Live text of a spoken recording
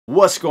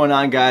What's going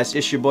on, guys?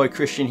 It's your boy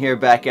Christian here,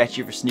 back at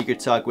you for Sneaker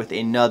Talk with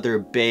another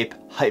BAPE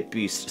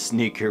Hypebeast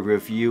sneaker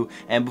review.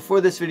 And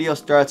before this video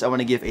starts, I want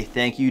to give a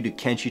thank you to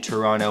Kenshi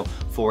Toronto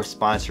for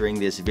sponsoring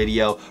this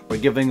video. We're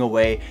giving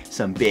away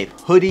some BAPE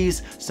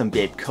hoodies, some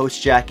BAPE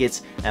coach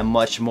jackets, and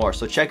much more.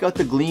 So check out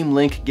the Gleam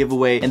link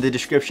giveaway in the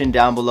description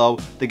down below.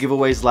 The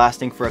giveaway is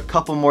lasting for a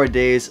couple more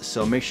days,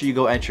 so make sure you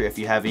go enter if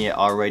you haven't yet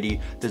already.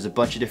 There's a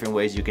bunch of different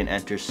ways you can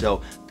enter,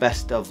 so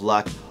best of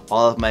luck,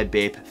 all of my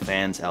BAPE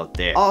fans out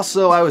there.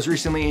 Also, I was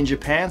recently in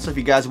Japan, so if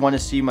you guys want to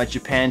see my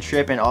Japan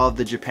trip and all of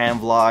the Japan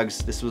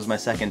vlogs, this was my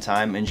second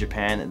time in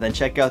Japan, then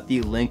check out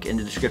the link in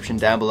the description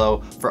down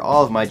below for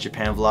all of my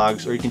Japan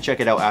vlogs, or you can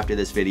check it out after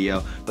this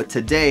video. But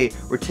today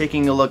we're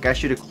taking a look. I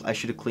should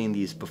have cleaned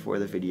these before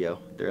the video.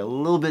 They're a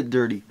little bit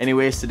dirty.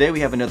 Anyways, today we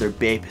have another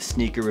BAPE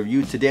sneaker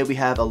review. Today we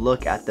have a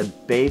look at the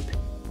BAPE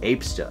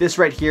APESTA. This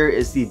right here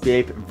is the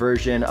BAPE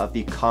version of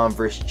the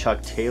Converse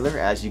Chuck Taylor.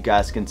 As you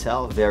guys can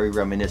tell, very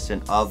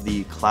reminiscent of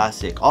the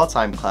classic,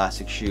 all-time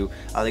classic shoe.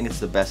 I think it's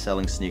the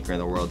best-selling sneaker in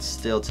the world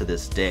still to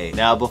this day.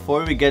 Now,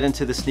 before we get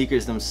into the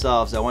sneakers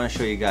themselves, I want to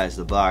show you guys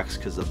the box,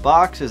 because the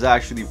box is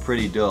actually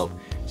pretty dope.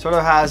 Sort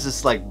of has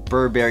this like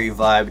Burberry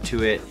vibe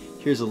to it.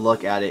 Here's a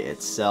look at it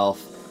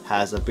itself.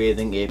 Has a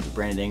Bathing Ape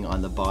branding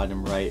on the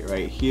bottom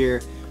right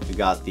here. We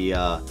got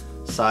the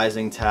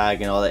sizing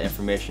tag and all that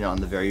information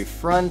on the very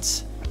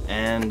front.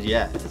 And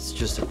yeah, it's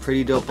just a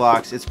pretty dope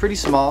box. It's pretty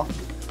small,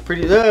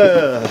 pretty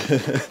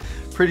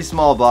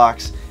small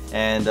box,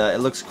 and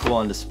it looks cool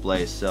on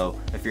display. So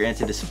if you're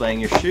into displaying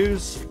your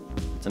shoes,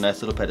 it's a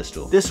nice little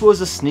pedestal. This was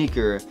a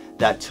sneaker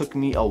that took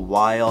me a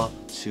while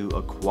to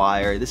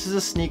acquire. This is a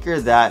sneaker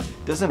that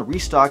doesn't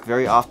restock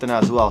very often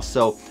as well.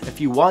 So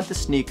if you want the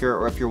sneaker,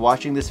 or if you're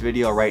watching this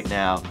video right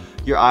now,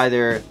 you're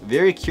either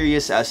very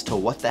curious as to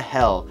what the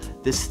hell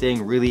this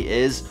thing really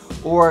is,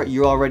 or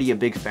you're already a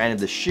big fan of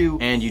the shoe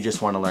and you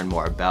just want to learn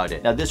more about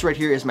it. Now, this right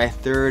here is my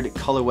third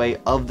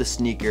colorway of the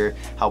sneaker.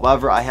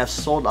 However, I have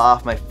sold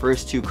off my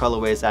first two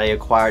colorways that I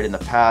acquired in the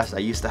past. I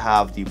used to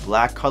have the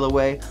black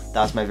colorway,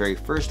 that was my very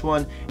first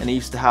one, and I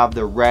used to have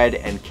the red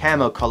and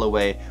camo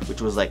colorway,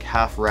 which was like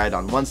half red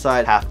on one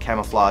side, half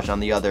camouflage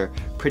on the other.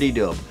 Pretty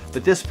dope.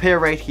 But this pair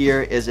right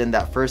here is in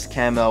that first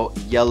camo,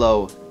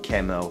 yellow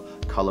camo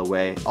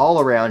colorway all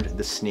around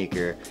the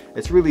sneaker.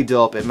 It's really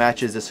dope. It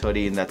matches this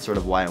hoodie, and that's sort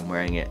of why I'm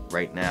wearing it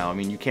right now. I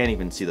mean, you can't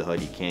even see the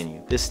hoodie, can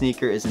you? This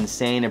sneaker is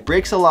insane. It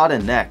breaks a lot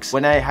of necks.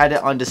 When I had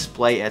it on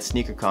display at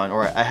SneakerCon,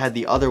 or I had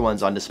the other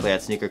ones on display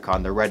at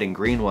SneakerCon, the red and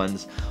green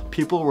ones,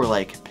 people were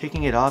like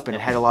picking it up and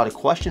had a lot of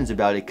questions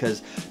about it,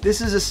 because this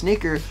is a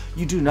sneaker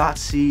you do not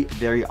see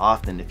very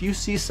often. If you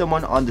see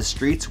someone on the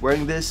streets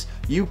wearing this,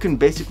 you can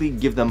basically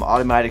give them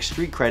automatic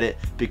street credit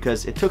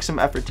because it took some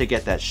effort to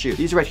get that shoe.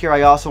 These right here,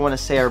 I also want to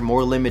say, are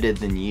more limited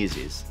than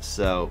Yeezys.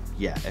 So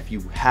yeah, if you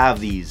have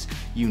these,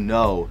 you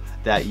know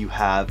that you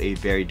have a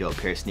very dope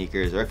pair of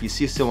sneakers. Or if you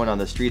see someone on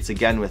the streets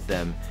again with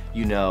them,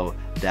 you know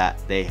that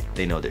they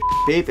know their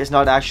shit. BAPE is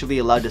not actually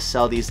allowed to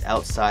sell these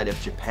outside of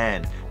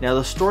Japan. Now,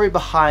 the story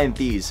behind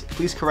these,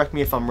 please correct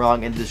me if I'm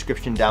wrong in the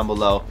description down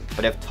below,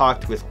 but I've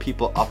talked with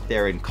people up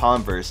there in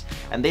Converse,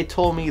 and they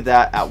told me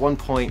that at one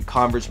point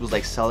Converse was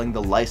like selling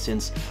the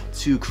license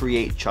to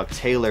create Chuck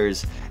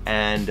Taylors,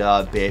 and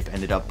BAPE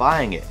ended up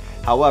buying it.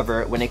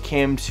 However, when it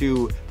came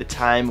to the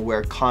time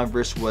where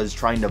Converse was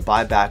trying to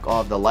buy back all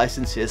of the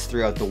licenses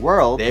throughout the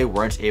world, they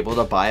weren't able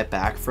to buy it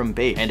back from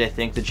BAPE. And I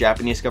think the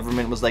Japanese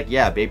government was like,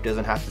 yeah, BAPE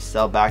doesn't have to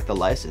sell back the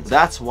license.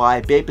 That's why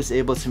BAPE is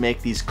able to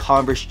make these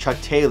Converse Chuck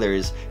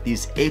Taylors,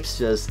 these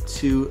APESTAs,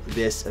 to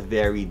this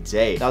very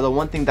day. Now, the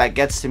one thing that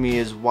gets to me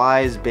is, why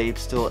is BAPE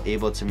still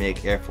able to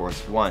make Air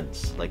Force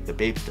Ones like the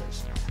BAPE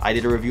does? I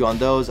did a review on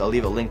those. I'll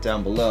leave a link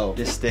down below.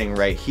 This thing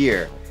right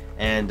here.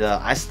 And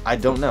I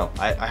don't know.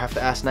 I have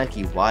to ask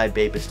Nike why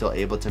BAPE is still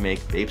able to make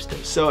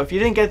BAPESTAs. So if you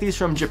didn't get these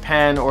from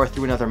Japan or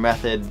through another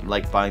method,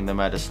 like buying them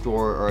at a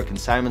store or a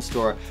consignment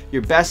store,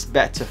 your best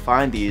bet to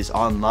find these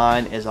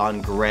online is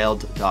on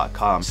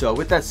grailed.com. So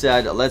with that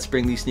said, let's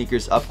bring these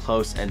sneakers up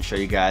close and show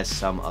you guys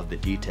some of the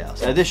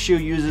details. Now, this shoe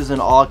uses an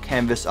all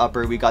canvas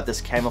upper. We got this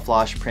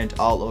camouflage print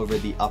all over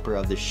the upper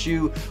of the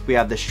shoe. We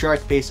have the shark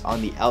face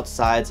on the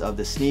outsides of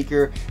the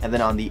sneaker, and then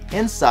on the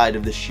inside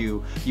of the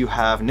shoe, you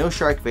have no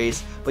shark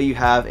face, but you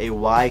have a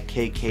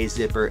YKK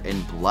zipper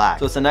in black.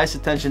 So it's a nice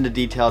attention to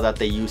detail that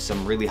they use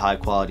some really high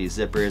quality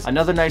zippers.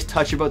 Another nice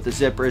touch about the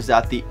zipper is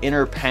that the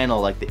inner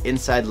panel, like the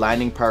inside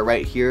lining part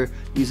right here,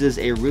 uses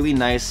a really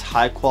nice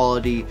high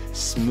quality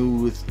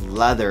smooth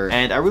leather.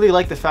 And I really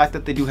like the fact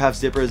that they do have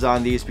zippers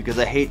on these, because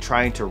I hate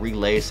trying to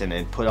relace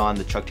and put on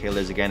the Chuck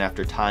Taylors again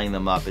after tying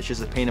them up. It's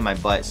just a pain in my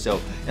butt.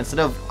 So instead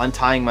of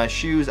untying my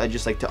shoes, I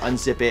just like to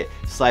unzip it,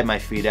 slide my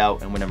feet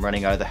out, and when I'm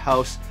running out of the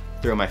house,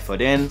 throw my foot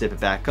in, zip it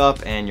back up,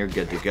 and you're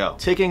good to go.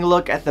 Taking a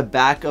look at the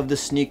back of the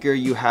sneaker,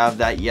 you have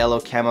that yellow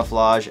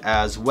camouflage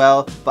as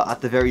well, but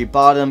at the very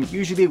bottom,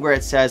 usually where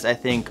it says, I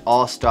think,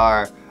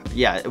 All-Star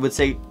yeah, it would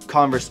say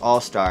Converse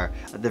All-Star.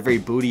 At the very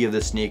booty of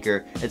the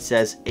sneaker, it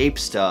says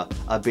Apesta,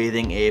 a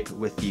bathing ape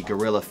with the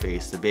gorilla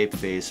face, the BAPE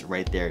face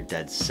right there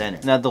dead center.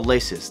 Now the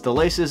laces. The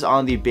laces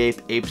on the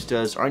BAPE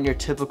Apestas aren't your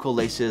typical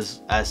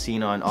laces as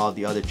seen on all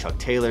the other Chuck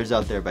Taylors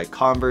out there by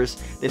Converse.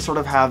 They sort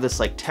of have this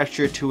like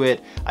texture to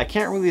it. I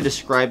can't really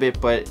describe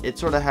it, but it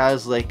sort of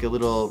has like a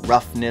little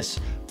roughness,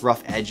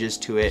 rough edges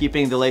to it.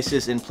 Keeping the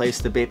laces in place,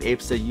 the BAPE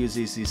Apesta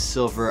uses these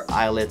silver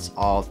eyelets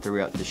all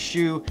throughout the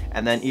shoe,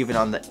 and then even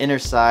on the inner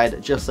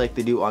side, just like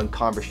they do on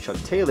Converse Chuck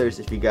Taylors,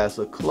 if you guys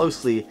look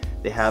closely,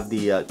 they have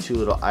the two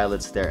little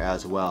eyelets there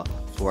as well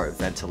for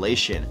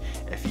ventilation.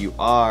 If you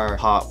are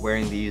caught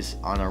wearing these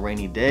on a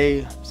rainy day,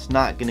 it's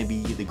not going to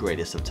be the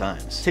greatest of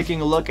times.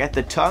 Taking a look at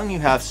the tongue, you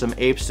have some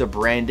Apesta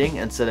branding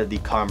instead of the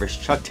Converse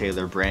Chuck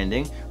Taylor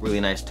branding. Really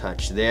nice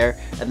touch there.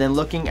 And then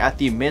looking at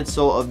the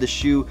midsole of the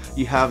shoe,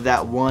 you have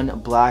that one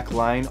black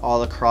line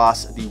all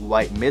across the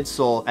white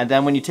midsole. And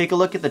then when you take a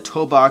look at the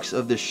toe box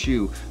of the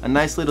shoe, a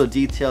nice little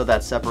detail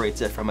that separates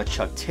it from a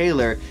Chuck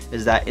Taylor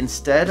is that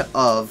instead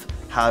of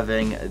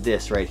having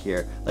this right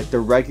here, like the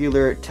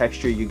regular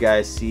texture you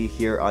guys see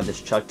here on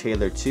this Chuck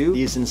Taylor 2,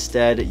 these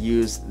instead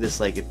use this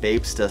like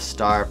Bapesta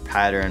star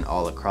pattern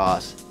all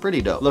across.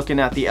 Pretty dope. Looking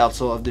at the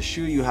outsole of the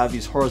shoe, you have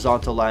these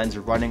horizontal lines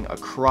running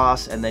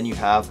across, and then you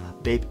have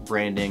BAPE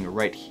branding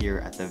right here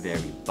at the very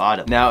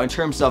bottom. Now in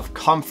terms of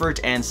comfort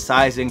and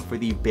sizing for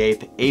the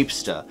BAPE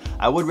Apesta,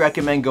 I would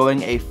recommend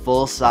going a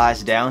full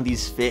size down.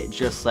 These fit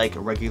just like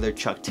regular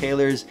Chuck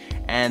Taylors,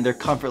 and their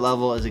comfort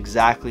level is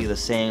exactly the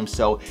same.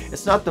 So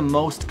it's not the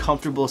most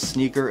comfortable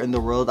sneaker in the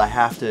world, I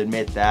have to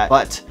admit that,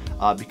 but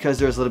because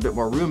there's a little bit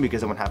more room,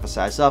 because I went half a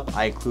size up,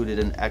 I included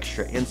an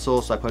extra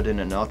insole, so I put in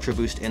an Ultra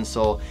Boost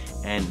insole,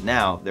 and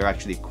now they're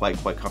actually quite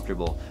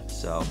comfortable.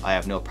 So I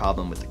have no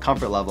problem with the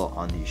comfort level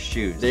on these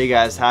shoes. There you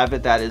guys have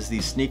it. That is the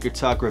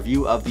SneakerTalk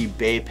review of the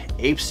BAPE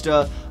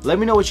Apesta. Let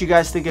me know what you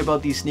guys think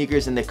about these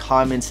sneakers in the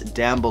comments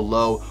down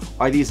below.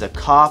 Are these a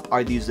cop?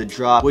 Are these a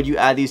drop? Would you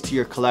add these to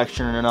your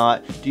collection or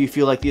not? Do you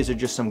feel like these are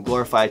just some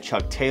glorified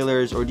Chuck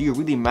Taylors, or do you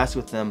really mess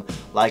with them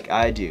like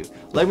I do?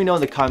 Let me know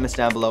in the comments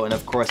down below, and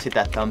of course hit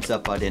that thumbs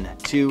up button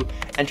to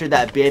enter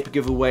that BAPE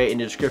giveaway in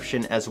the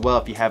description as well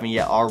if you haven't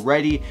yet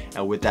already.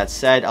 And with that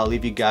said, I'll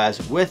leave you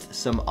guys with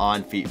some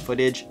on-feet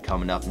footage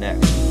coming up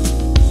next.